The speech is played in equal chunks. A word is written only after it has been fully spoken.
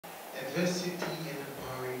Diversity and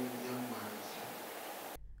empowering young minds.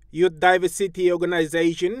 Youth Diversity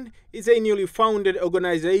Organization is a newly founded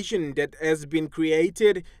organization that has been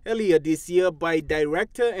created earlier this year by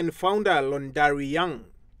director and founder Londari Young.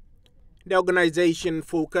 The organization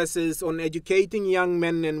focuses on educating young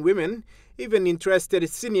men and women, even interested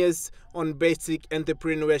seniors, on basic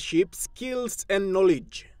entrepreneurship skills and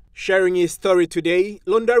knowledge. Sharing his story today,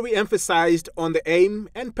 Londari emphasized on the aim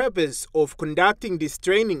and purpose of conducting these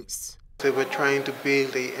trainings. So we're trying to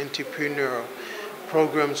build the entrepreneurial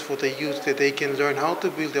programs for the youth that they can learn how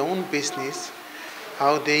to build their own business,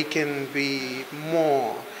 how they can be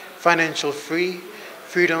more financial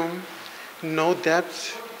freedom, no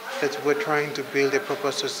debt. That we're trying to build a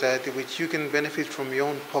proper society which you can benefit from your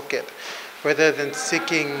own pocket rather than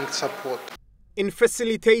seeking support. In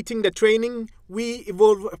facilitating the training, WE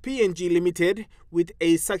EVOLVE PNG Limited, with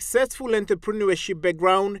a successful entrepreneurship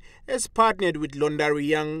background, has partnered with Londari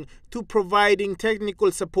Young to providing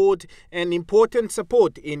technical support and important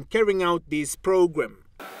support in carrying out this program.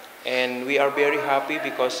 And we are very happy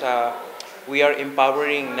because we are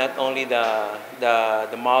empowering not only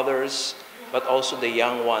the mothers but also the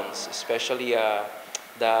young ones, especially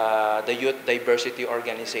the Youth Diversity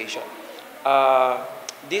Organization.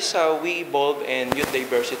 This WE EVOLVE and Youth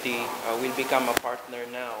Diversity will become a partner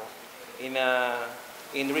now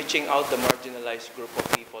in reaching out the marginalized group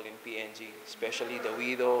of people in PNG, especially the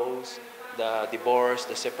widows, the divorced,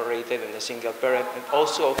 the separated, and the single parent, and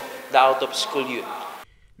also the out-of-school youth.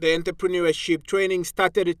 The entrepreneurship training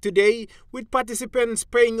started today with participants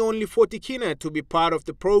paying only 40 kina to be part of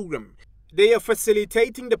the program. They are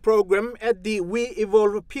facilitating the program at the WE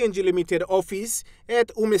EVOLVE PNG Limited office at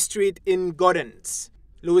Ume Street in Gordons.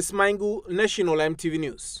 Louis Maingu, National EMTV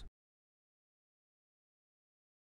News.